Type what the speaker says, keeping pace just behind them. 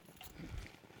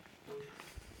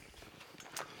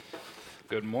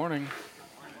Good morning.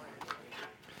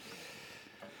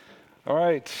 All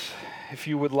right, if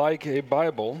you would like a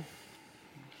Bible,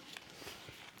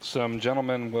 some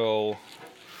gentlemen will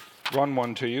run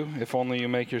one to you, if only you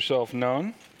make yourself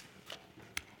known.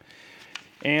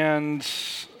 And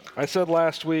I said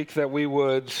last week that we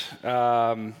would,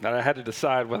 that I had to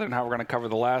decide whether or not we're going to cover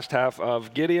the last half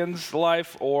of Gideon's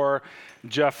life or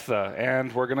Jephthah,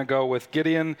 and we're going to go with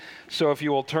Gideon. So if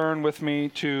you will turn with me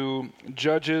to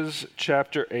Judges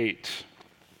chapter 8.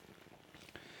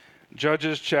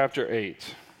 Judges chapter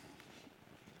 8.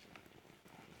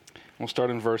 We'll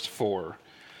start in verse 4.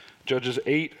 Judges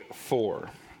 8:4.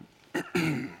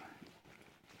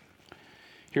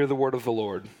 Hear the word of the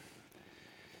Lord.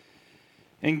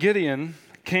 And Gideon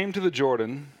came to the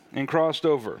Jordan and crossed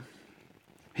over,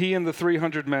 he and the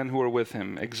 300 men who were with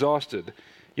him, exhausted,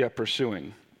 yet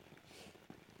pursuing.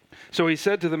 So he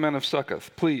said to the men of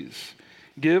Succoth, "Please,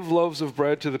 give loaves of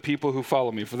bread to the people who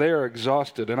follow me, for they are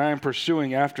exhausted, and I am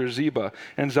pursuing after Zebah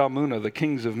and Zalmunna, the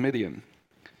kings of Midian."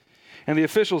 And the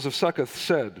officials of Succoth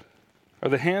said, "Are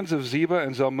the hands of Zebah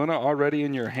and Zalmunna already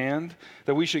in your hand,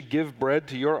 that we should give bread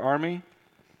to your army?"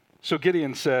 So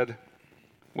Gideon said,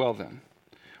 "Well then,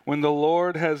 when the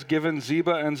Lord has given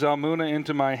Zebah and Zalmunna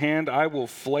into my hand, I will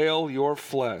flail your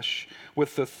flesh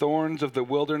with the thorns of the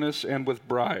wilderness and with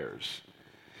briars."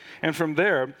 And from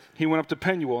there he went up to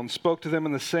Penuel and spoke to them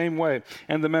in the same way.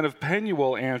 And the men of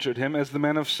Penuel answered him as the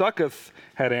men of Succoth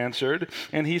had answered.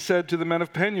 And he said to the men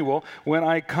of Penuel, "When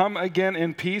I come again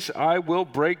in peace, I will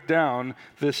break down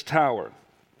this tower."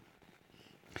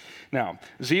 Now,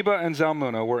 Zebah and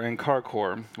Zalmunna were in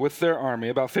Karkor with their army,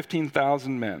 about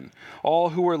 15,000 men,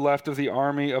 all who were left of the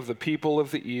army of the people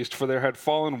of the east, for there had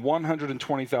fallen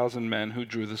 120,000 men who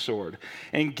drew the sword.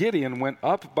 And Gideon went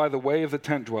up by the way of the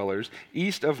tent dwellers,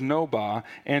 east of Nobah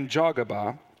and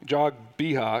Jogbehah,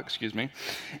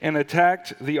 and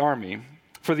attacked the army,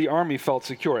 for the army felt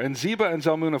secure. And Zebah and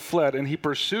Zalmunna fled, and he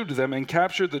pursued them and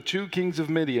captured the two kings of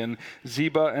Midian,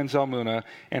 Zebah and Zalmunna,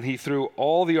 and he threw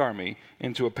all the army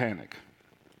into a panic.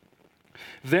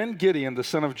 Then Gideon, the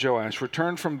son of Joash,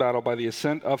 returned from battle by the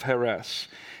ascent of Heres,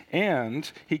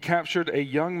 and he captured a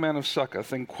young man of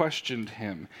Succoth and questioned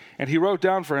him. And he wrote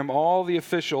down for him all the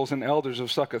officials and elders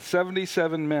of Succoth,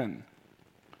 77 men.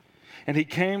 And he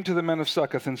came to the men of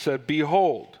Succoth and said,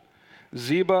 "Behold,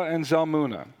 Zebah and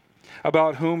Zalmunna,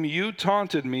 about whom you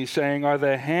taunted me, saying, 'Are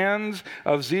the hands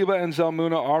of Zebah and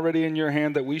Zalmunna already in your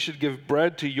hand, that we should give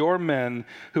bread to your men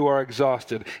who are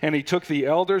exhausted?' And he took the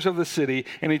elders of the city,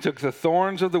 and he took the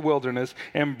thorns of the wilderness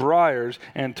and briars,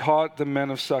 and taught the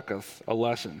men of Succoth a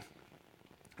lesson.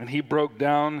 And he broke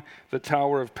down the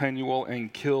tower of Penuel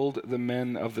and killed the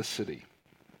men of the city.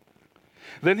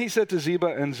 Then he said to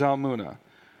Zebah and Zalmunna,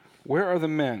 'Where are the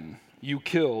men you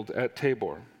killed at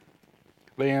Tabor?'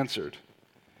 They answered,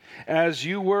 'As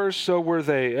you were, so were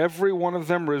they. Every one of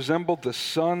them resembled the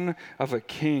son of a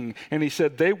king.' And he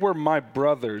said, 'They were my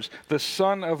brothers, the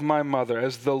son of my mother.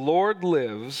 As the Lord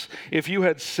lives, if you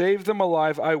had saved them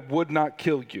alive, I would not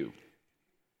kill you.'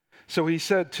 So he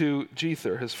said to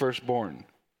Jether, his firstborn,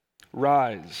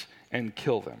 'Rise and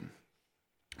kill them.'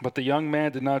 But the young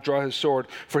man did not draw his sword,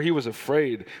 for he was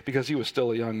afraid, because he was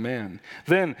still a young man.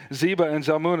 Then Zebah and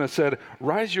Zalmunna said,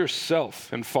 'Rise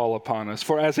yourself and fall upon us,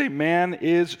 for as a man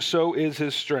is, so is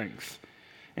his strength.'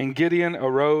 And Gideon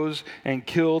arose and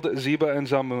killed Zebah and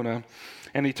Zalmunna,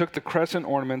 and he took the crescent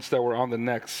ornaments that were on the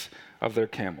necks of their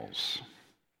camels.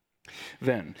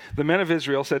 Then the men of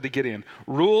Israel said to Gideon,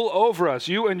 'Rule over us,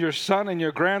 you and your son and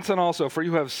your grandson also, for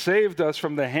you have saved us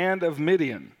from the hand of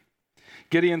Midian.'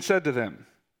 Gideon said to them,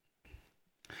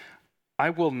 'I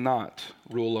will not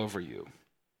rule over you,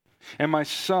 and my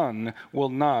son will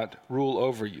not rule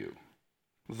over you.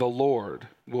 The Lord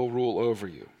will rule over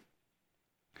you.'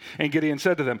 And Gideon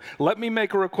said to them, 'Let me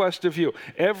make a request of you.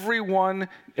 Every one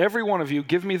of you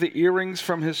give me the earrings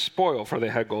from his spoil,' for they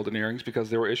had golden earrings because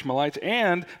they were Ishmaelites.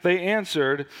 And they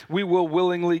answered, 'We will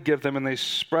willingly give them.' And they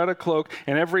spread a cloak,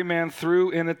 and every man threw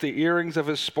in it the earrings of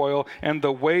his spoil. And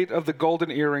the weight of the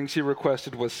golden earrings he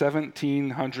requested was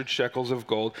 1,700 shekels of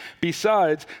gold,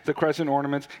 besides the crescent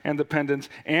ornaments and the pendants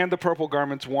and the purple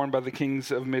garments worn by the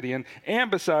kings of Midian, and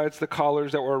besides the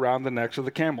collars that were around the necks of the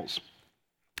camels.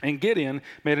 And Gideon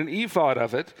made an ephod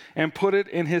of it and put it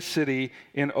in his city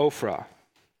in Ophrah.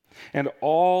 And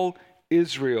all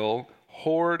Israel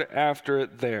whored after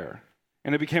it there.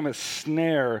 And it became a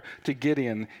snare to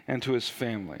Gideon and to his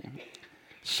family.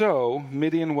 So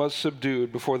Midian was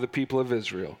subdued before the people of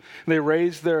Israel. They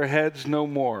raised their heads no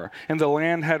more, and the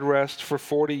land had rest for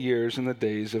 40 years in the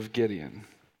days of Gideon.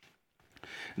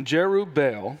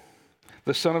 Jerubbaal,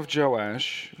 the son of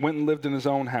Joash, went and lived in his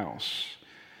own house.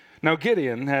 Now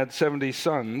Gideon had 70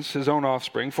 sons, his own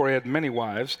offspring, for he had many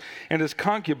wives, and his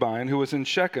concubine, who was in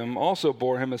Shechem, also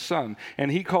bore him a son,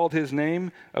 and he called his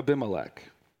name Abimelech.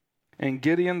 And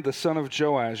Gideon, the son of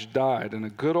Joash, died in a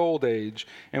good old age,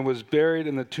 and was buried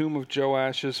in the tomb of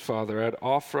Joash his father at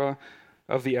Ophrah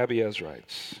of the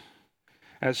Abiezrites.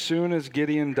 As soon as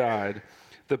Gideon died,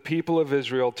 the people of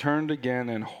Israel turned again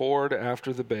and whored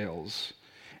after the Baals,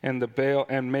 and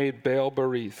made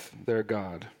Baal-berith their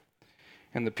god.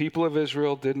 And the people of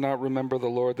Israel did not remember the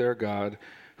Lord their God,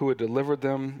 who had delivered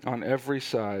them on every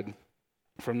side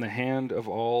from the hand of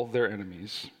all their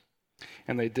enemies.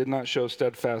 And they did not show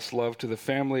steadfast love to the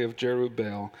family of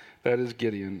Jerubbaal, that is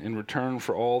Gideon, in return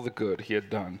for all the good he had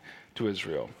done to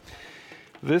Israel.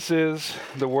 This is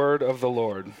the word of the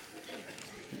Lord.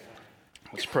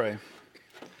 Let's pray.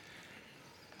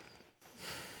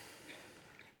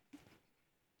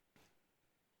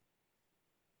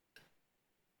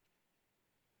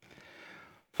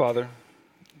 Father,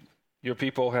 your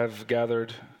people have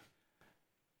gathered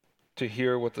to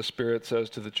hear what the Spirit says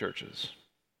to the churches.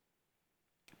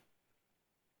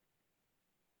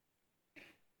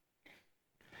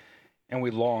 And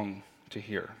we long to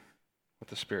hear what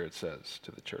the Spirit says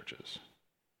to the churches.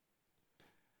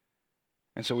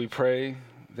 And so we pray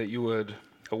that you would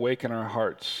awaken our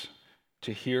hearts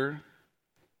to hear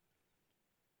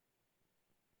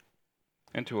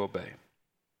and to obey.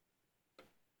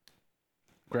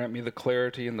 Grant me the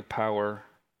clarity and the power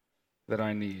that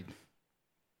I need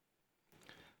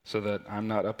so that I'm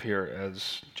not up here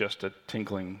as just a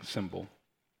tinkling cymbal,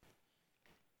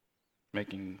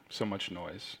 making so much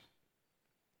noise.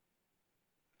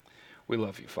 We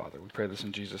love you, Father. We pray this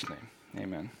in Jesus' name.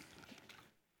 Amen.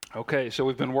 Okay, so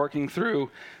we've been working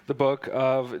through the book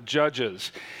of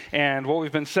Judges. And what we've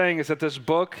been saying is that this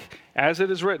book, as it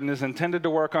is written, is intended to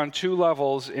work on two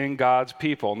levels in God's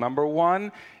people. Number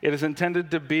one, it is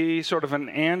intended to be sort of an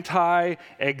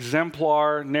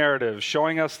anti-exemplar narrative,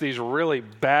 showing us these really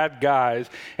bad guys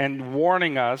and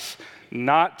warning us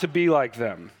not to be like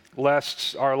them,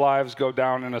 lest our lives go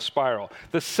down in a spiral.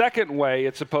 The second way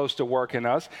it's supposed to work in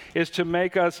us is to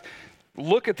make us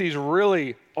look at these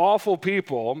really awful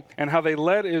people and how they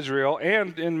led Israel,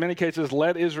 and in many cases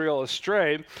led Israel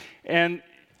astray, and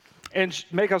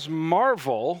make us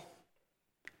marvel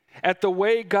at the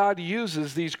way God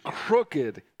uses these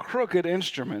crooked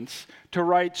instruments to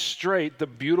write straight the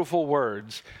beautiful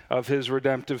words of his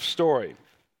redemptive story.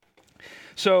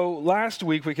 So last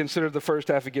week we considered the first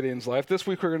half of Gideon's life. This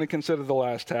week we're going to consider the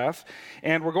last half.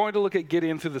 And we're going to look at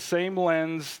Gideon through the same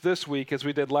lens this week as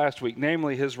we did last week,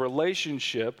 namely his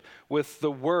relationship with the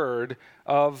word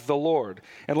of the Lord.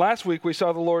 And last week we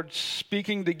saw the Lord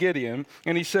speaking to Gideon,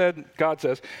 and he said, God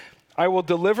says, I will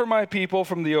deliver my people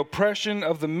from the oppression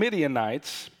of the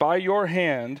Midianites by your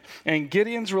hand. And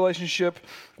Gideon's relationship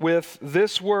with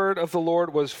this word of the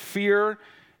Lord was fear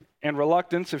and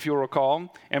reluctance, if you'll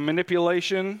recall, and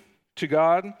manipulation to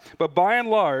God. But by and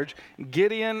large,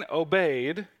 Gideon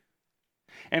obeyed,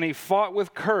 and he fought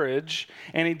with courage,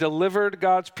 and he delivered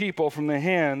God's people from the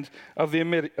hand of the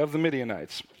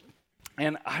Midianites.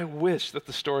 And I wish that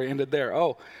the story ended there.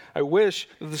 Oh, I wish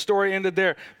that the story ended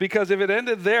there. Because if it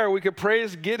ended there, we could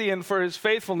praise Gideon for his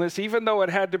faithfulness, even though it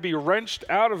had to be wrenched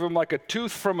out of him like a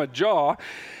tooth from a jaw.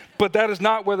 But that is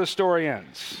not where the story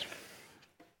ends.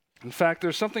 In fact,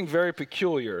 there's something very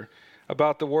peculiar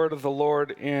about the word of the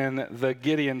Lord in the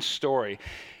Gideon story.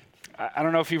 I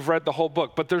don't know if you've read the whole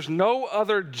book, but there's no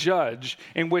other judge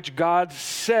in which God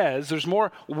says, there's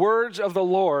more words of the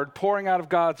Lord pouring out of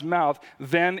God's mouth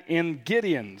than in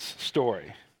Gideon's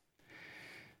story.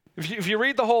 If you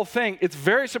read the whole thing, it's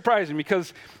very surprising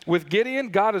because with Gideon,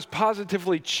 God is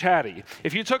positively chatty.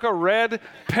 If you took a red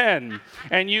pen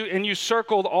and you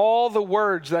circled all the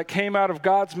words that came out of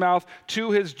God's mouth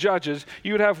to his judges,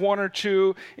 you would have one or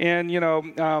two in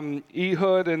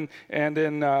Ehud and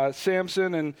in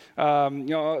Samson and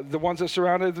the ones that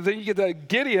surrounded. Then you get that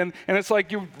Gideon, and it's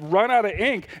like you run out of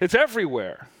ink. It's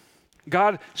everywhere.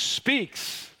 God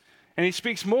speaks, and he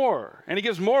speaks more, and he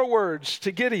gives more words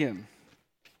to Gideon.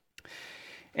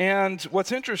 And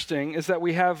what's interesting is that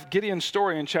we have Gideon's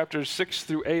story in chapters 6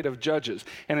 through 8 of Judges.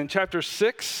 And in chapter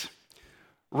 6,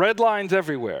 red lines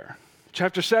everywhere.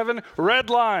 Chapter 7, red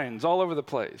lines all over the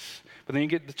place. But then you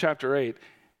get to chapter 8,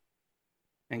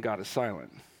 and God is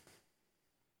silent.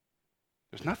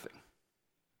 There's nothing.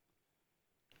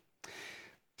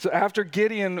 So after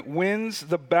Gideon wins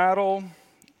the battle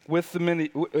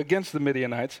against the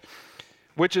Midianites,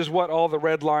 which is what all the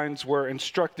red lines were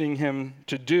instructing him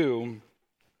to do,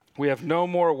 we have no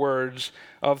more words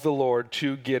of the Lord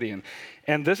to Gideon.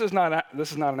 And this is not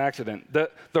an accident.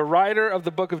 The writer of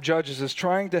the book of Judges is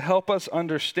trying to help us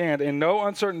understand in no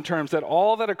uncertain terms that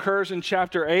all that occurs in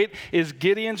chapter 8 is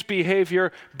Gideon's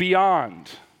behavior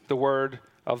beyond the word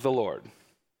of the Lord.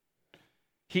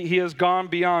 He has gone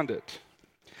beyond it.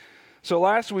 So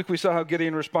last week we saw how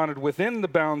Gideon responded within the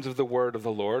bounds of the word of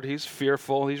the Lord. He's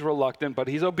fearful, he's reluctant, but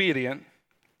he's obedient.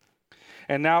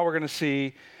 And now we're going to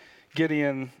see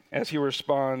Gideon as he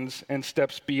responds and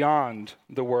steps beyond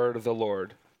the word of the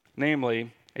Lord,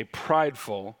 namely a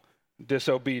prideful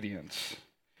disobedience.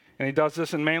 And he does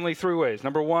this in mainly three ways.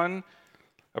 Number one,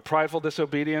 a prideful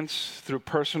disobedience through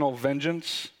personal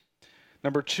vengeance.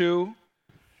 Number two,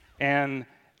 an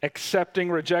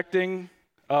rejecting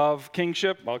of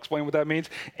kingship. I'll explain what that means.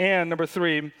 And number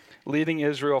three, leading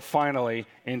Israel finally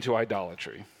into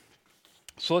idolatry.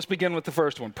 So let's begin with the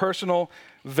first one, personal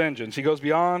vengeance. He goes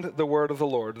beyond the word of the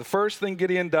Lord. The first thing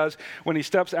Gideon does when he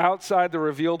steps outside the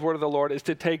revealed word of the Lord is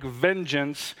to take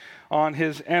vengeance on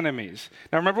his enemies.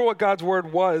 Now remember what God's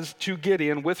word was to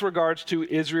Gideon with regards to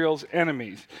Israel's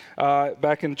enemies.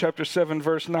 Back in chapter 7,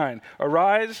 verse 9.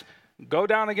 Arise, go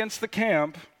down against the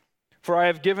camp, for I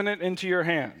have given it into your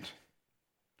hand.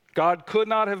 God could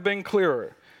not have been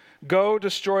clearer. Go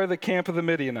destroy the camp of the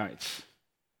Midianites.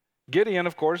 Gideon,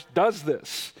 of course, does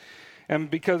this, and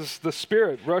because the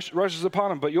Spirit rushes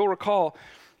upon him. But you'll recall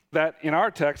that in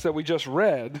our text that we just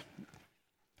read,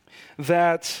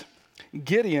 that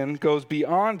Gideon goes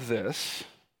beyond this,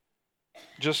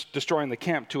 just destroying the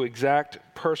camp, to exact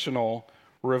personal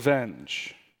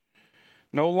revenge.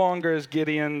 No longer is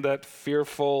Gideon that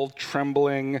fearful,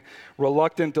 trembling,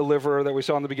 reluctant deliverer that we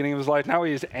saw in the beginning of his life. Now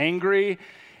he is angry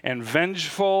and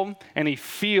vengeful, and he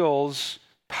feels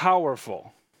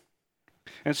powerful.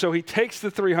 And so he takes the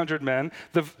 300 men,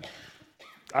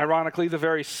 ironically, the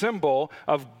very symbol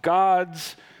of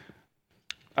God's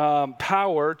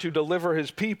power to deliver his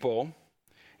people,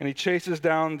 and he chases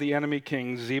down the enemy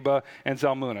kings, Zebah and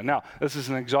Zalmunna. Now, this is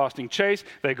an exhausting chase.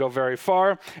 They go very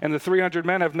far, and the 300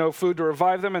 men have no food to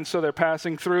revive them, and so they're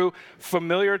passing through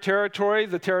familiar territory,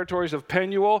 the territories of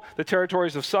Penuel, the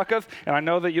territories of Succoth, and I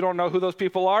know that you don't know who those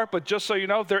people are, but just so you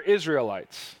know, they're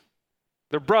Israelites.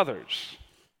 They're brothers.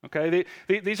 Okay,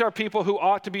 these are people who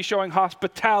ought to be showing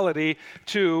hospitality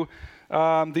to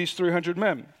these 300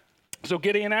 men. So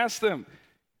Gideon asked them,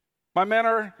 my men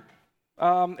are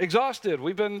exhausted.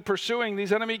 We've been pursuing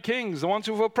these enemy kings, the ones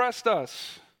who've oppressed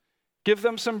us. Give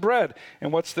them some bread.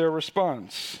 And what's their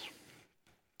response?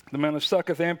 The men of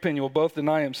Succoth and Penuel both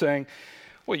deny him, saying,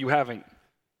 well, you haven't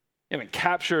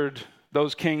captured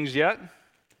those kings yet.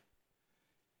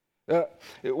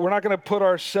 We're not going to put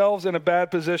ourselves in a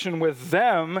bad position with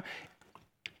them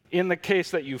in the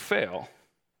case that you fail.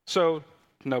 So,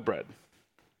 no bread.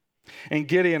 And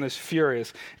Gideon is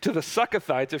furious. To the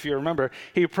Succothites, if you remember,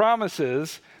 he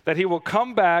promises that he will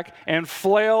come back and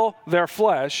flail their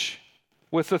flesh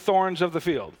with the thorns of the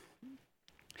field.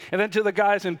 And then to the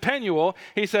guys in Penuel,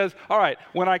 he says, all right,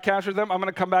 when I capture them, I'm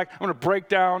going to come back, I'm going to break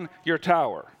down your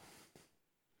tower.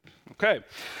 Okay,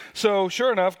 so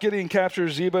sure enough, Gideon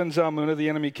captures Zebah and Zalmunna, the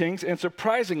enemy kings, and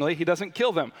surprisingly, he doesn't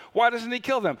kill them. Why doesn't he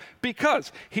kill them?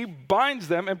 Because he binds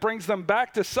them and brings them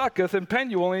back to Succoth and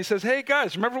Penuel, and he says, hey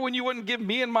guys, remember when you wouldn't give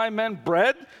me and my men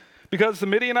bread because the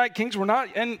Midianite kings were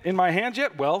not in my hands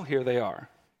yet? Well, here they are.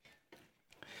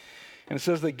 And it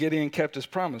says that Gideon kept his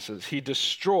promises. He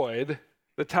destroyed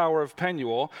the Tower of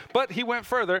Penuel, but he went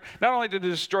further. Not only did he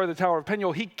destroy the Tower of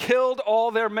Penuel, he killed all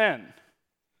their men.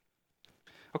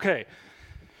 Okay,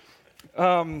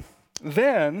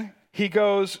 then he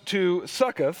goes to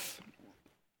Succoth,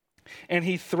 and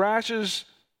he thrashes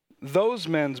those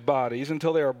men's bodies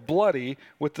until they are bloody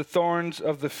with the thorns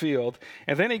of the field.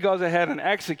 And then he goes ahead and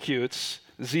executes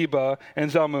Zebah and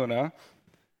Zalmunna.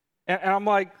 And I'm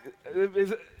like,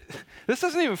 this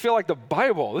doesn't even feel like the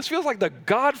Bible. This feels like the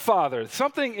Godfather.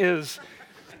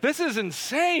 This is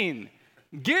insane.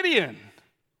 Gideon,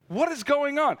 what is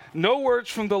going on? No words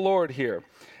from the Lord here.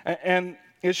 And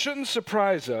it shouldn't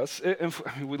surprise us.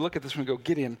 We look at this and we go,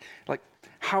 Gideon, like,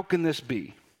 how can this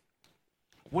be?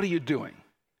 What are you doing?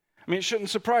 I mean, it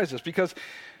shouldn't surprise us because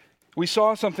we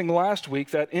saw something last week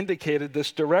that indicated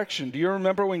this direction. Do you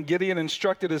remember when Gideon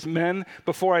instructed his men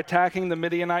before attacking the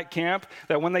Midianite camp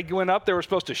that when they went up, they were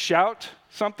supposed to shout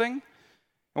something? And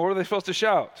what were they supposed to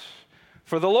shout?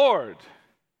 For the Lord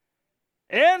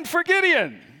and for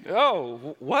Gideon.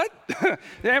 Oh, what?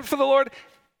 And for the Lord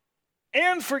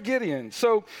and for Gideon.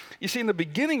 So you see, in the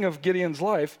beginning of Gideon's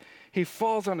life, he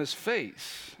falls on his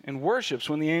face and worships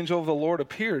when the angel of the Lord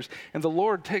appears, and the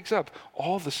Lord takes up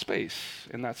all the space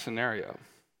in that scenario.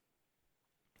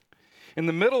 In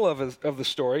the middle of the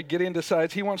story, Gideon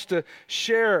decides he wants to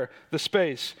share the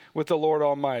space with the Lord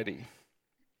Almighty,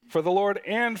 for the Lord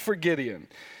and for Gideon.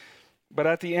 But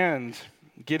at the end,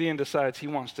 Gideon decides he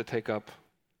wants to take up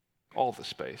all the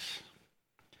space.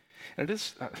 And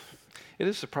it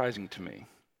is surprising to me.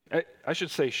 I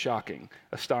should say shocking,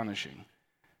 astonishing,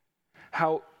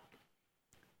 how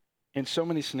in so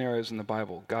many scenarios in the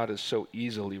Bible, God is so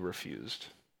easily refused.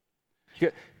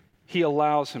 He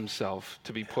allows himself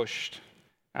to be pushed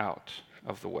out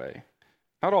of the way.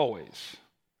 Not always,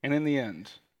 and in the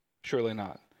end, surely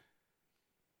not.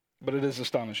 But it is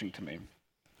astonishing to me.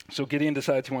 So Gideon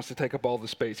decides he wants to take up all the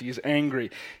space. He is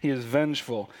angry. He is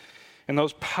vengeful. And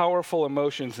those powerful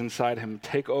emotions inside him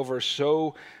take over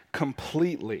so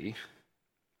completely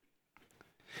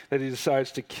that he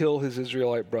decides to kill his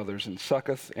Israelite brothers in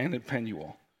Succoth and in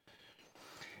Penuel.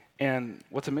 And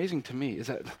what's amazing to me is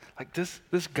that like this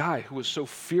guy who was so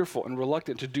fearful and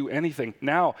reluctant to do anything,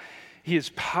 now he is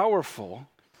powerful,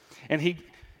 and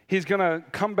he's going to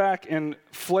come back and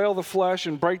flail the flesh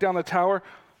and break down the tower.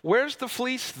 Where's the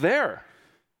fleece there?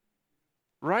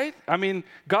 Right? I mean,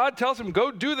 God tells him,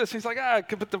 go do this. He's like,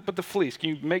 but the fleece. Can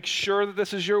you make sure that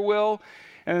this is your will?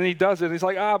 And then he does it. He's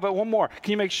like, but one more.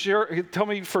 Can you tell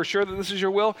me for sure that this is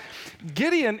your will?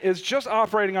 Gideon is just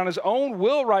operating on his own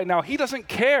will right now. He doesn't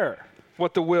care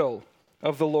what the will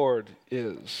of the Lord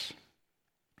is.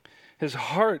 His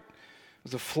heart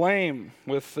is aflame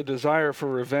with the desire for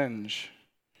revenge.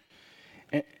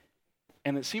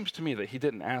 And it seems to me that he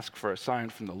didn't ask for a sign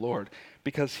from the Lord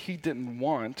because he didn't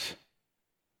want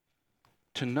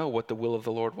to know what the will of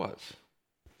the Lord was.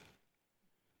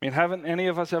 I mean, haven't any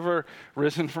of us ever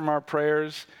risen from our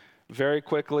prayers very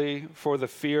quickly for the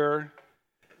fear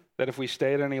that if we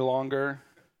stayed any longer,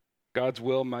 God's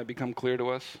will might become clear to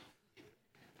us?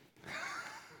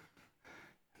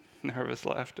 Nervous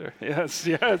laughter.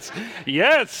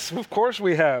 Yes, of course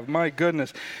we have. My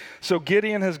goodness. So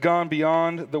Gideon has gone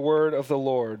beyond the word of the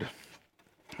Lord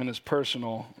and his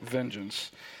personal vengeance.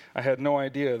 I had no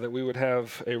idea that we would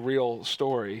have a real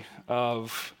story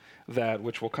of that,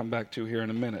 which we'll come back to here in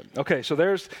a minute. Okay, so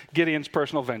there's Gideon's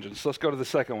personal vengeance. Let's go to the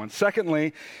second one.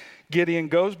 Secondly, Gideon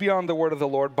goes beyond the word of the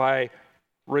Lord by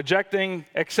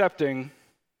accepting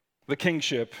the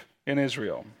kingship in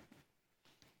Israel.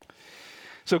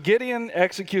 So Gideon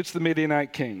executes the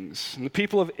Midianite kings, and the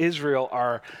people of Israel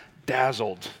are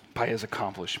dazzled by his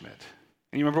accomplishment.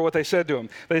 And you remember what they said to him?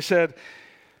 They said,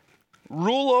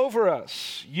 rule over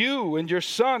us, you and your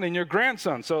son and your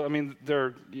grandson. So, I mean,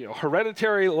 their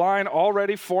hereditary line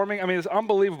already forming. I mean, it's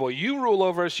unbelievable. You rule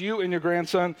over us, you and your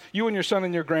grandson, you and your son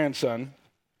and your grandson,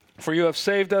 for you have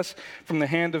saved us from the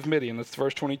hand of Midian. That's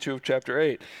verse 22 of chapter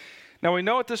 8. Now, we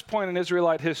know at this point in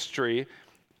Israelite history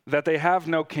that they have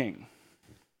no king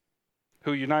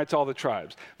who unites all the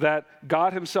tribes, that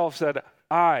God himself said,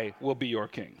 I will be your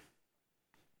king.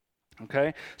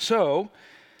 Okay? So,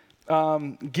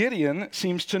 Gideon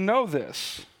seems to know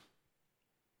this.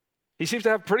 He seems to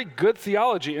have pretty good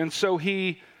theology, and so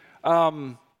he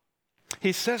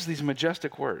says these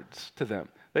majestic words to them.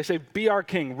 They say, be our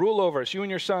king, rule over us, you and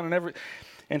your son,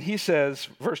 and he says,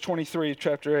 verse 23,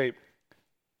 chapter 8,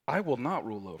 I will not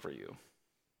rule over you,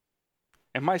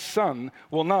 and my son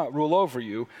will not rule over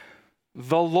you.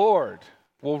 The Lord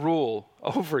will rule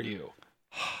over you.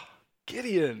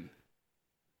 Gideon,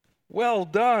 well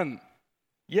done.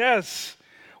 Yes,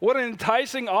 what an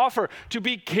enticing offer to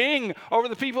be king over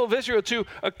the people of Israel, to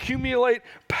accumulate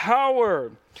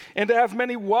power and to have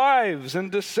many wives and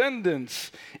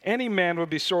descendants. Any man would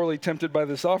be sorely tempted by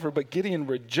this offer, but Gideon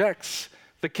rejects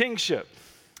the kingship,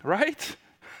 right?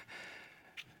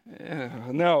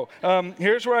 No.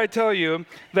 Here's where I tell you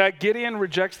that Gideon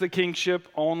rejects the kingship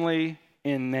only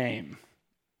in name.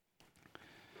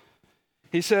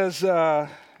 He says,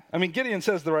 Gideon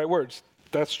says the right words.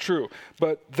 That's true.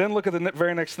 But then look at the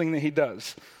very next thing that he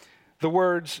does. The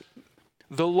words,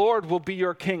 the Lord will be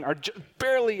your king,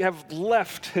 barely have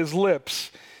left his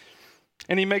lips.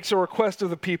 And he makes a request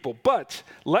of the people. But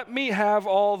let me have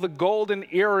all the golden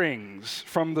earrings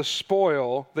from the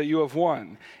spoil that you have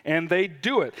won. And they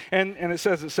do it. And it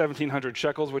says it's 1,700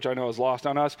 shekels, which I know is lost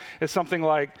on us. It's something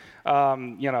like,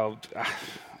 I'm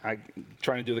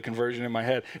trying to do the conversion in my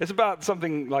head. It's about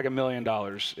something like $1 million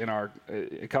in our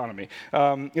economy.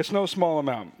 It's no small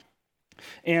amount.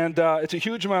 And it's a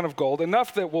huge amount of gold,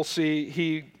 enough that we'll see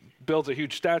he builds a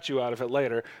huge statue out of it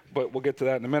later, but we'll get to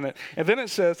that in a minute. And then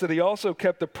it says that he also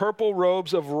kept the purple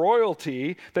robes of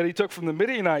royalty that he took from the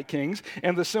Midianite kings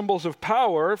and the symbols of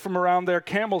power from around their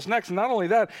camels' necks. And not only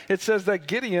that, it says that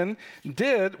Gideon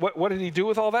did, what did he do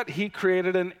with all that? He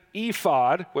created an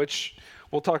ephod, which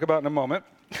we'll talk about in a moment.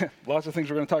 Lots of things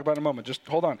we're going to talk about in a moment. Just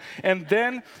hold on. And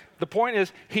then the point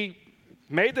is he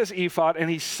made this ephod and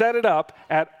he set it up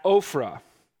at Ophrah.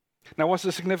 Now, what's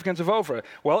the significance of Ophrah?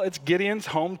 Well, it's Gideon's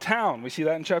hometown. We see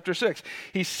that in chapter 6.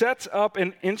 He sets up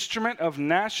an instrument of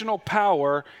national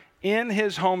power in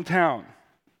his hometown,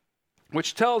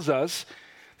 which tells us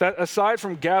that aside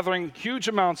from gathering huge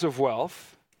amounts of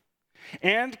wealth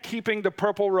and keeping the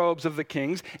purple robes of the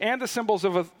kings and the symbols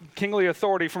of a kingly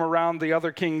authority from around the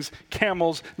other kings'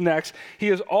 camels' necks, he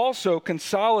is also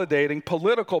consolidating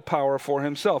political power for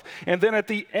himself. And then at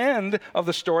the end of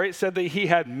the story, it said that he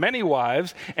had many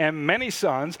wives and many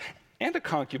sons and a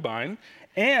concubine,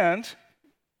 and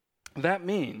that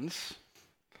means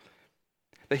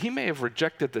that he may have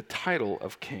rejected the title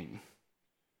of king,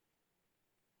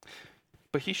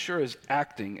 but he sure is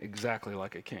acting exactly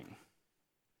like a king.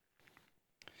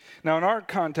 Now, in our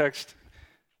context,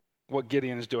 what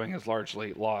Gideon is doing is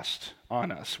largely lost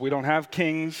on us. We don't have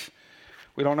kings.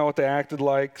 We don't know what they acted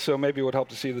like, so maybe it would help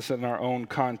to see this in our own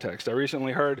context. I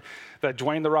recently heard that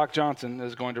Dwayne "The Rock" Johnson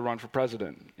is going to run for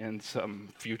president in some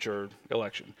future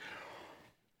election.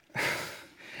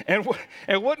 And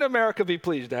wouldn't America be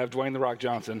pleased to have Dwayne "The Rock"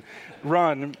 Johnson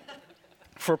run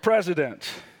for president?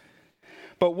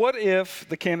 But what if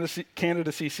the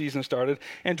candidacy season started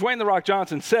and Dwayne "The Rock"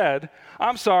 Johnson said,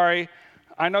 I'm sorry,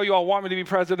 I know you all want me to be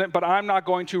president, but I'm not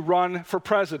going to run for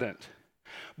president.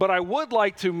 But I would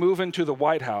like to move into the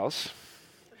White House,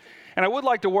 and I would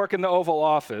like to work in the Oval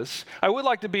Office. I would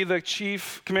like to be the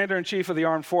commander-in-chief of the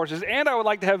armed forces, and I would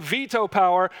like to have veto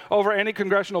power over any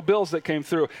congressional bills that came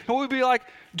through. And we'd be like,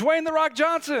 Dwayne "The Rock"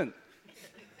 Johnson.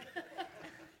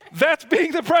 That's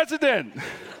being the president.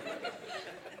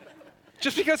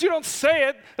 Just because you don't say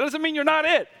it, that doesn't mean you're not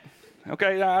it.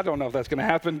 Okay, I don't know if that's going to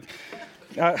happen.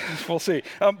 We'll see.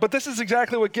 But this is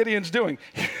exactly what Gideon's doing.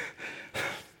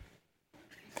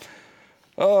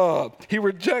 He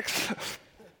rejects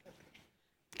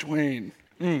Dwayne.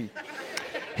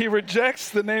 He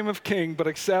rejects the name of king, but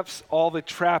accepts all the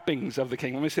trappings of the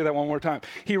king. Let me say that one more time.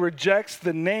 He rejects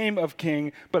the name of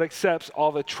king, but accepts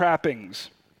all the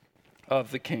trappings of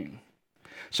the king.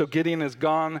 So Gideon has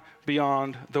gone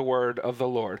beyond the word of the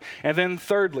Lord. And then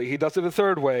thirdly, he does it a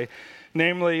third way,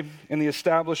 namely in the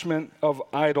establishment of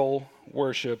idol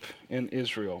worship in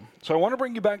Israel. So I want to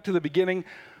bring you back to the beginning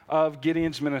of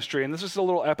Gideon's ministry. And this is a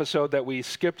little episode that we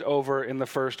skipped over in the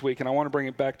first week, and I want to bring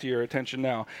it back to your attention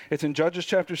now. It's in Judges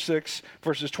chapter 6,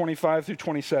 verses 25 through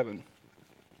 27.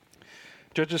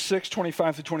 Judges 6,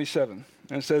 25 through 27.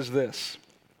 And it says this.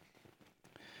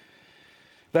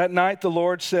 That night the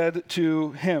Lord said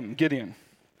to him, Gideon,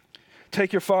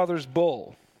 take your father's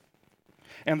bull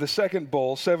and the second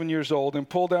bull, 7 years old, and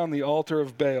pull down the altar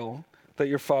of Baal that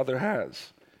your father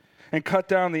has, and cut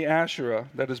down the Asherah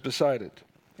that is beside it,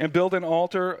 and build an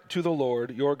altar to the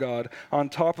Lord your God on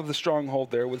top of the stronghold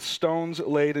there with stones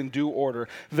laid in due order.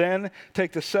 Then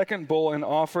take the second bull and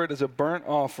offer it as a burnt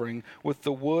offering with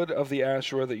the wood of the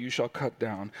Asherah that you shall cut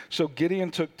down. So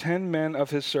Gideon took 10 men of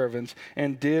his servants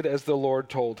and did as the Lord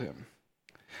told him.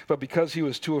 But because he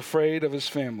was too afraid of his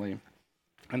family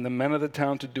and the men of the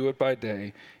town to do it by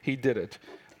day, he did it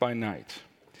by night.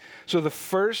 So the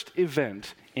first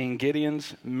event in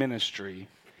Gideon's ministry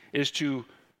is to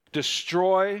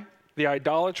destroy the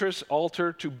idolatrous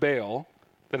altar to Baal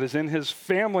that is in his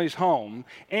family's home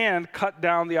and cut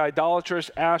down the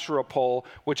idolatrous Asherah pole,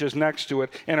 which is next to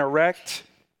it, and erect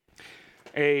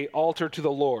an altar to the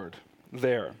Lord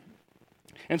there.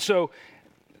 And so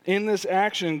in this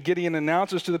action, Gideon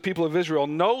announces to the people of Israel,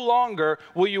 no longer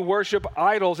will you worship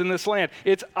idols in this land.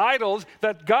 It's idols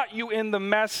that got you in this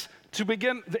mess to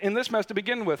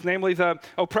begin with, namely the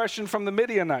oppression from the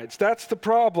Midianites. That's the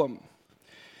problem.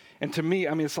 And to me,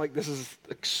 it's like this is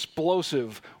an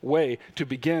explosive way to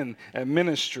begin a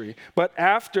ministry. But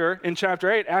in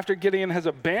chapter 8, after Gideon has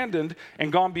abandoned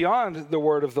and gone beyond the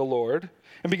word of the Lord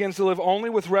and begins to live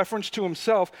only with reference to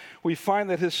himself, we find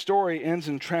that his story ends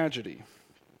in tragedy.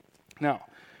 Now,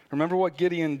 remember what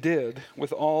Gideon did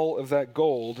with all of that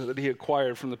gold that he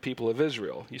acquired from the people of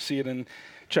Israel. You see it in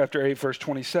chapter 8, verse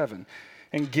 27.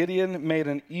 And Gideon made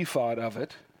an ephod of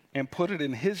it and put it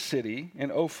in his city in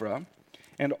Ophrah,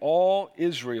 and all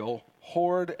Israel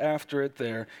whored after it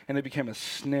there, and it became a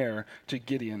snare to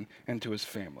Gideon and to his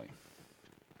family.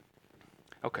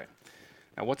 Okay,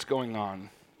 now what's going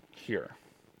on here?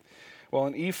 Well,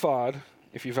 an ephod,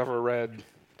 if you've ever read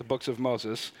the books of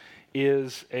Moses,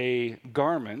 is a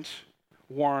garment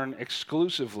worn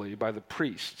exclusively by the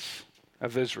priests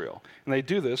of Israel. And they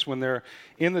do this when they're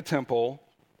in the temple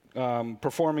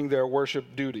performing their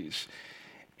worship duties.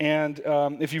 And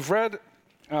if you've read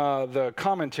the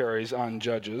commentaries on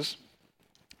Judges,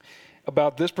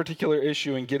 about this particular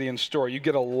issue in Gideon's story, you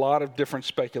get a lot of different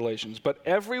speculations, but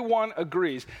everyone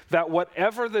agrees that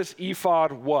whatever this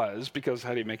ephod was, because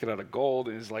how do you make it out of gold?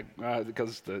 Is like,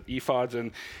 because the ephods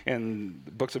in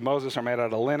the books of Moses are made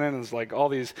out of linen. It's like all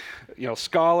these,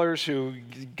 scholars who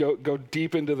go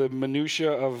deep into the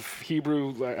minutia of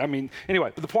Hebrew.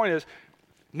 Anyway, but the point is,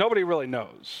 nobody really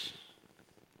knows.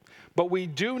 But we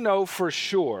do know for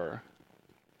sure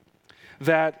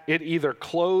that it either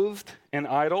clothed an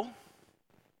idol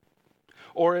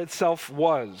or itself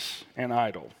was an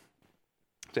idol.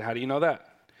 So how do you know that?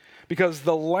 Because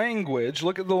the language,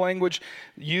 look at the language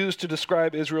used to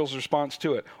describe Israel's response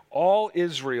to it. All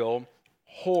Israel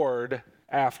whored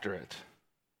after it.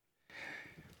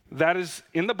 That is,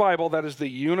 in the Bible, that is the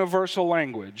universal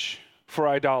language for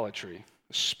idolatry,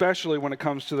 especially when it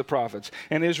comes to the prophets.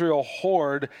 And Israel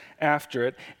whored after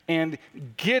it, and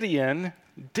Gideon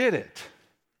did it.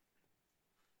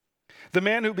 The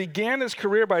man who began his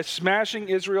career by smashing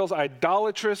Israel's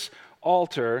idolatrous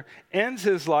altar ends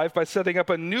his life by setting up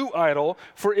a new idol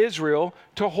for Israel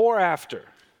to whore after.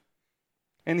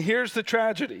 And here's the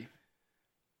tragedy.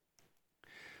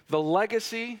 The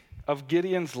legacy of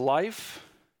Gideon's life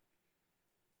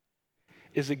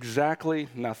is exactly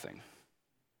nothing.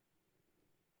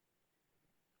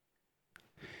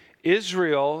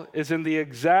 Israel is in the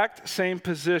exact same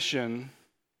position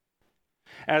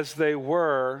as they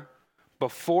were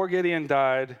before Gideon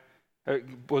died,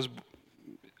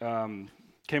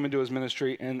 came into his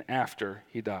ministry, and after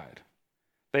he died.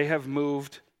 They have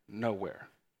moved nowhere.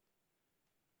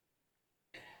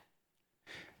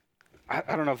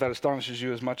 I don't know if that astonishes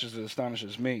you as much as it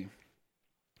astonishes me.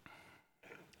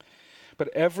 But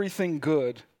everything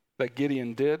good that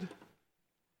Gideon did,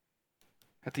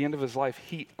 at the end of his life,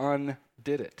 he undid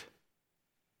it.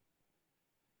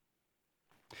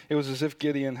 It was as if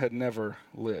Gideon had never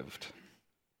lived.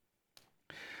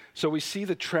 So we see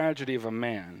the tragedy of a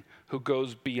man who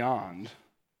goes beyond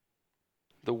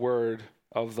the word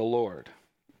of the Lord.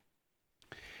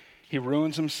 He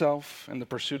ruins himself in the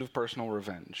pursuit of personal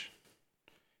revenge.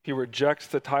 He rejects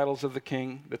the titles of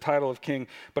the title of king,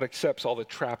 but accepts all the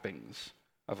trappings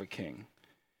of a king.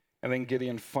 And then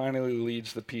Gideon finally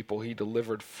leads the people he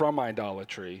delivered from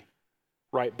idolatry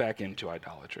right back into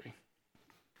idolatry.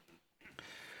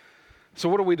 So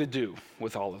what are we to do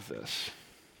with all of this?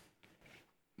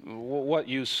 What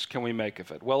use can we make of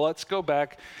it? Well, let's go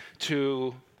back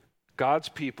to God's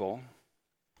people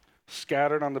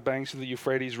scattered on the banks of the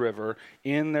Euphrates River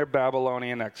in their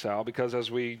Babylonian exile, because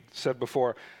as we said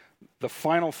before, the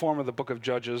final form of the book of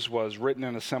Judges was written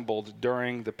and assembled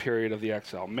during the period of the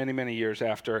exile, many, many years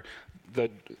after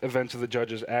the events of the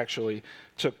Judges actually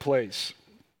took place.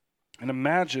 And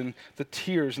imagine the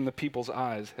tears in the people's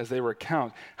eyes as they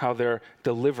recount how their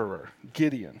deliverer,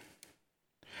 Gideon,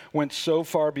 went so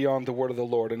far beyond the word of the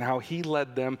Lord and how he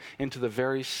led them into the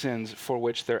very sins for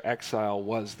which their exile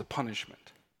was the punishment.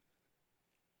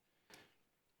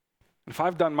 If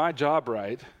I've done my job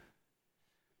right,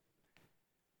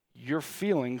 you're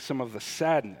feeling some of the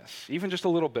sadness, even just a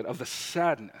little bit of the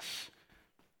sadness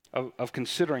of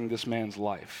considering this man's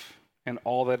life and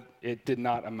all that it did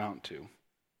not amount to.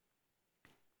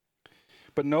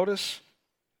 But notice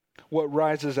what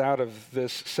rises out of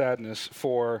this sadness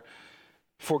for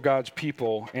God's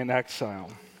people in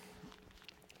exile.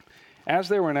 As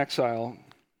they were in exile,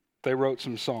 they wrote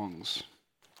some songs.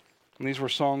 And these were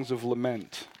songs of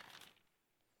lament.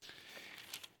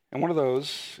 And one of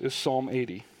those is Psalm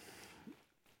 80.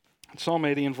 Psalm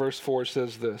 80 in verse 4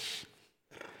 says this: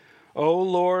 O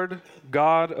Lord,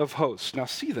 God of hosts. Now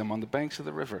see them on the banks of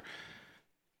the river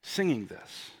singing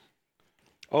this.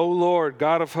 O Lord,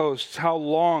 God of hosts, how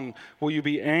long will you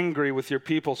be angry with your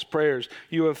people's prayers?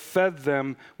 You have fed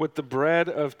them with the bread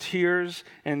of tears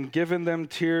and given them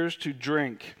tears to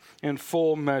drink in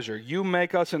full measure. You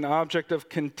make us an object of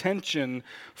contention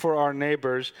for our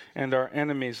neighbors, and our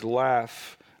enemies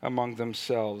laugh among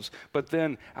themselves. But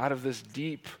then, out of this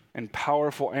deep and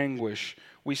powerful anguish,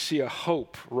 we see a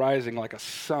hope rising like a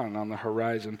sun on the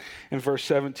horizon. In verse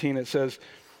 17, it says,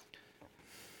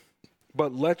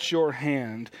 But let your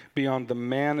hand be on the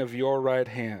man of your right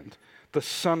hand, the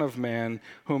Son of Man,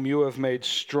 whom you have made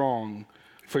strong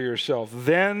for yourself.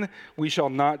 Then we shall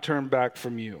not turn back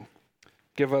from you.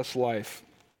 Give us life,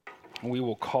 and we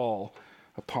will call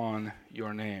upon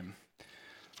your name.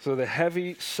 So the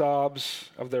heavy sobs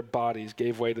of their bodies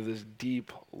gave way to this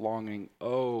deep longing.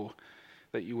 Oh,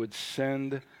 that you would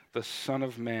send the Son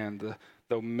of Man,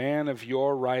 the man of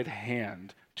your right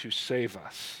hand, to save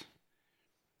us.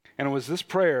 And it was this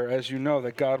prayer, as you know,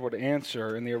 that God would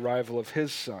answer in the arrival of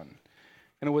his Son.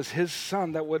 And it was his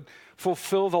Son that would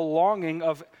fulfill the longing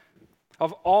of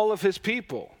of all of his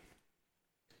people.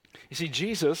 You see,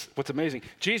 Jesus, what's amazing,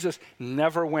 Jesus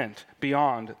never went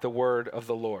beyond the word of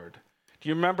the Lord. Do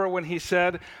you remember when he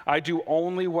said, I do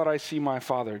only what I see my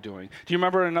Father doing? Do you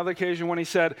remember another occasion when he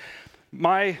said,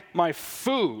 my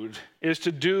food is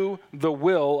to do the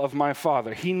will of my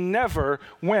Father? He never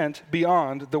went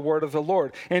beyond the word of the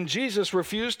Lord. And Jesus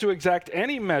refused to exact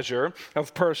any measure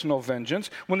of personal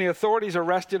vengeance. When the authorities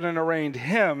arrested and arraigned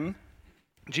him,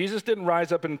 Jesus didn't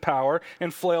rise up in power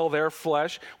and flail their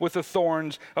flesh with the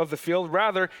thorns of the field.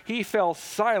 Rather, he fell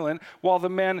silent while the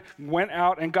men went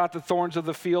out and got the thorns of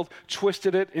the field,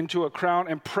 twisted it into a crown,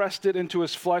 and pressed it into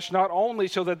his flesh, not only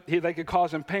so that they could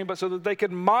cause him pain, but so that they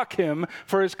could mock him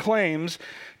for his claims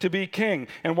to be king.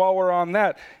 And while we're on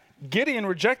that, Gideon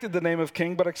rejected the name of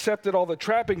king, but accepted all the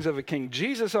trappings of a king.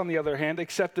 Jesus, on the other hand,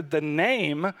 accepted the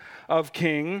name of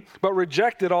king, but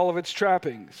rejected all of its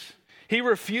trappings. He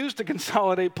refused to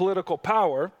consolidate political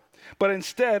power, but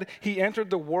instead he entered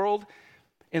the world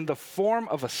in the form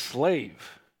of a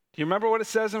slave. Do you remember what it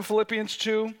says in Philippians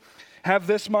 2? Have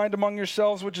this mind among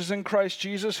yourselves, which is in Christ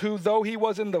Jesus, who, though he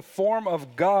was in the form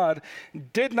of God,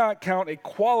 did not count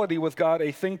equality with God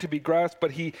a thing to be grasped,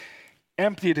 but he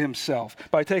emptied himself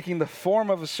by taking the form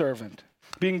of a servant,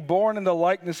 being born in the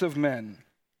likeness of men.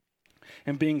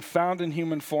 And being found in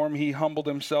human form, he humbled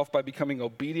himself by becoming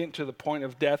obedient to the point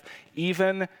of death,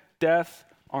 even death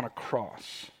on a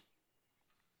cross.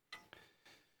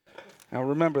 Now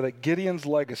remember that Gideon's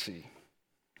legacy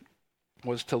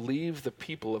was to leave the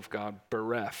people of God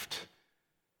bereft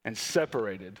and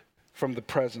separated from the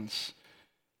presence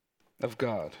of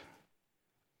God.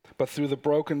 But through the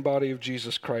broken body of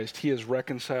Jesus Christ, he has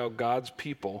reconciled God's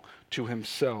people to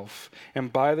himself.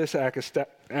 And by this act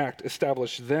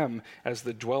established them as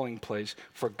the dwelling place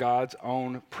for God's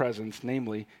own presence,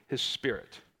 namely his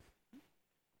Spirit.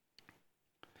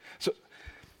 So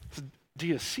do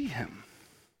you see him?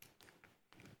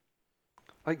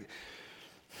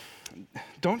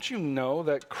 Don't you know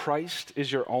that Christ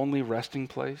is your only resting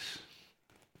place?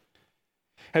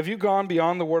 Have you gone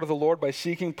beyond the word of the Lord by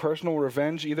seeking personal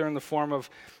revenge, either in the form of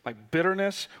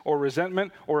bitterness or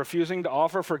resentment, or refusing to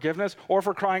offer forgiveness, or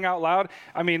for crying out loud?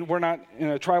 I mean, we're not in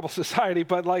a tribal society,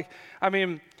 but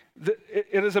it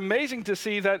is amazing to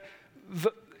see that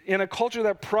in a culture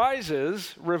that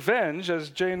prizes revenge, as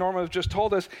Jay Norman just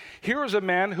told us, here is a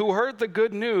man who heard the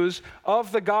good news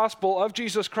of the gospel of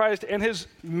Jesus Christ, and his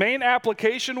main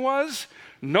application was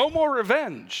no more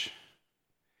revenge.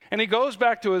 And he goes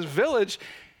back to his village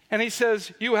and he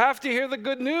says, you have to hear the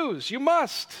good news. You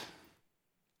must.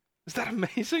 Is that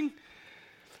amazing?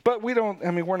 But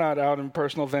we're not out in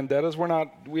personal vendettas.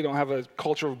 We don't have a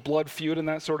culture of blood feud and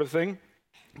that sort of thing.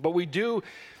 But we do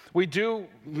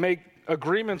make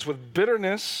agreements with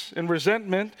bitterness and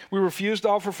resentment. We refuse to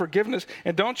offer forgiveness.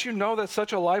 And don't you know that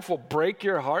such a life will break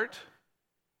your heart?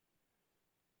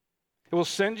 It will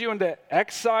send you into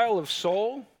exile of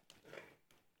soul.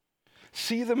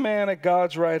 See the man at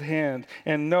God's right hand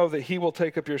and know that he will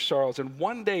take up your sorrows. And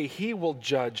one day he will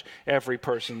judge every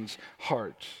person's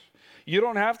heart. You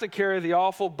don't have to carry the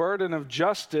awful burden of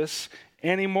justice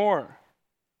anymore.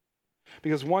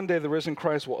 Because one day the risen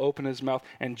Christ will open his mouth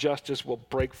and justice will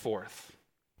break forth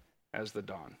as the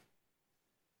dawn.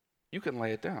 You can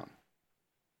lay it down.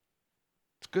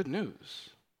 It's good news.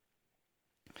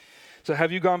 So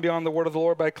have you gone beyond the word of the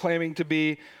Lord by claiming to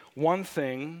be one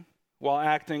thing while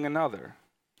acting another?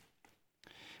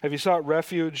 Have you sought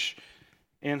refuge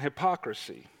in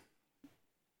hypocrisy?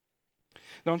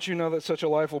 Don't you know that such a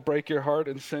life will break your heart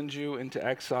and send you into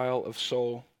exile of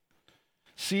soul?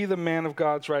 See the man of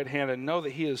God's right hand and know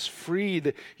that he has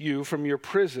freed you from your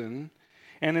prison,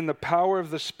 and in the power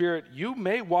of the Spirit you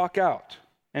may walk out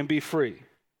and be free.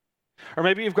 Or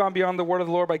maybe you've gone beyond the word of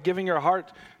the Lord by giving your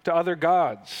heart to other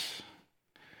gods.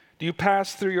 Do you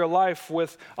pass through your life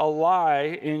with a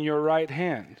lie in your right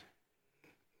hand?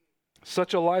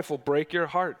 Such a life will break your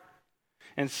heart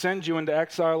and send you into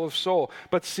exile of soul.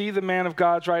 But see the man of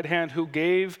God's right hand who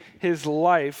gave his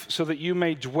life so that you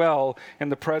may dwell in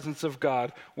the presence of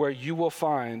God, where you will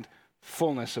find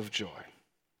fullness of joy.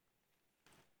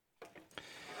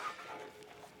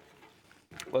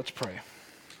 Let's pray.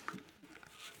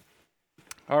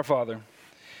 Our Father,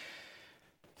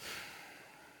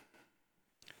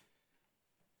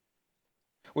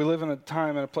 we live in a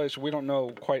time and a place where we don't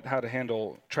know quite how to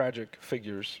handle tragic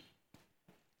figures.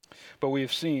 But we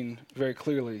have seen very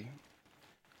clearly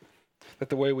that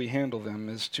the way we handle them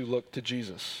is to look to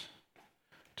Jesus.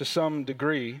 To some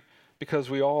degree, because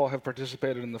we all have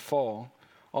participated in the fall,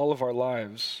 all of our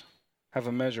lives have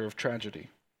a measure of tragedy.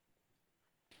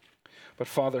 But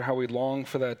Father, how we long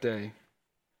for that day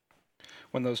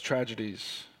when those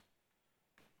tragedies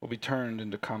will be turned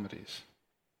into comedies.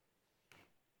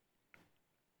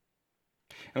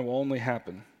 And it will only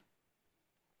happen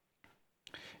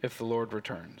if the Lord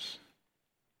returns.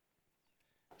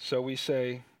 So we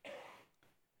say,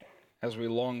 as we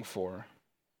long for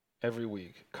every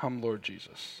week, come Lord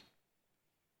Jesus.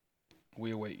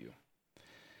 We await you.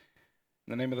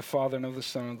 In the name of the Father, and of the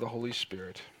Son, and of the Holy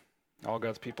Spirit. All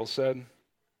God's people said,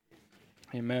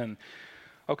 amen.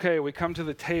 Okay, we come to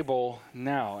the table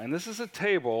now. And this is a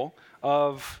table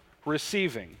of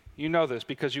receiving. You know this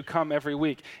because you come every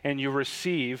week and you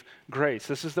receive grace.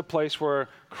 This is the place where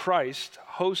Christ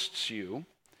hosts you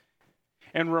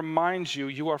and reminds you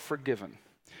you are forgiven.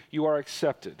 You are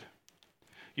accepted.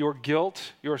 Your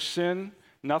guilt, your sin,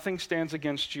 nothing stands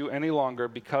against you any longer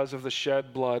because of the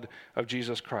shed blood of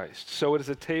Jesus Christ. So it is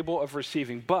a table of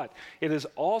receiving, but it is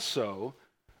also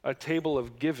a table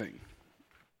of giving.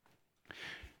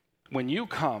 When you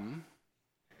come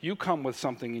with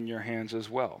something in your hands as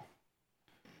well.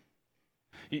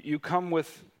 You come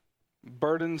with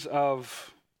burdens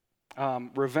of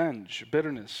revenge,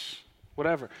 bitterness,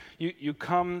 whatever. You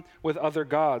come with other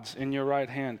gods in your right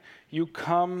hand. You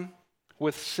come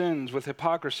with sins, with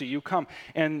hypocrisy. You come.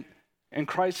 And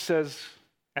Christ says,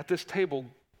 at this table,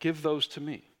 give those to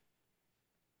me.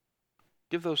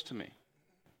 Give those to me.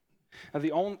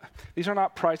 Now, these are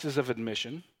not prices of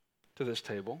admission to this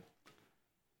table.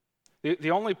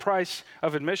 The only price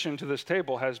of admission to this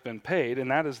table has been paid, and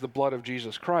that is the blood of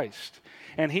Jesus Christ.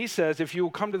 And he says, if you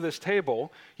will come to this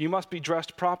table, you must be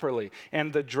dressed properly.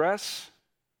 And the dress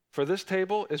for this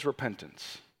table is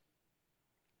repentance.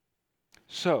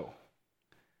 So,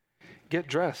 get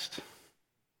dressed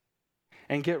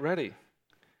and get ready,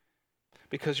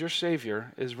 because your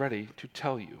Savior is ready to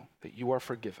tell you that you are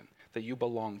forgiven, that you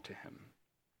belong to him,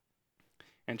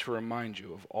 and to remind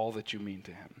you of all that you mean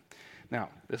to him. Now,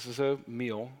 this is a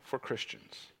meal for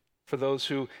Christians, for those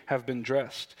who have been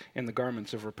dressed in the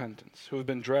garments of repentance, who have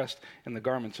been dressed in the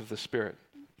garments of the Spirit.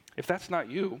 If that's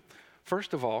not you,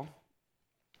 first of all,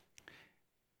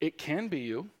 it can be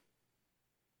you.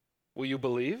 Will you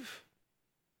believe?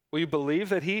 Will you believe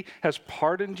that he has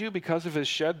pardoned you because of his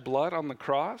shed blood on the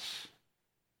cross?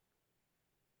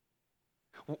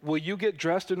 Will you get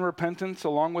dressed in repentance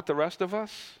along with the rest of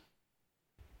us?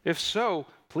 If so,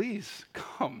 please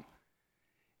come.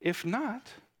 If not,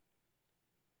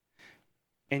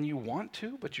 and you want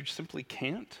to, but you simply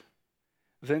can't,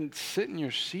 then sit in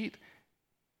your seat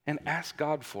and ask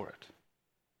God for it.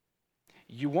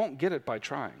 You won't get it by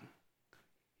trying.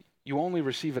 You only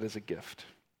receive it as a gift.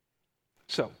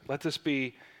 So let this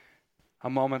be a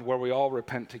moment where we all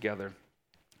repent together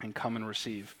and come and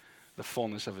receive the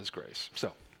fullness of his grace.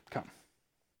 So, come.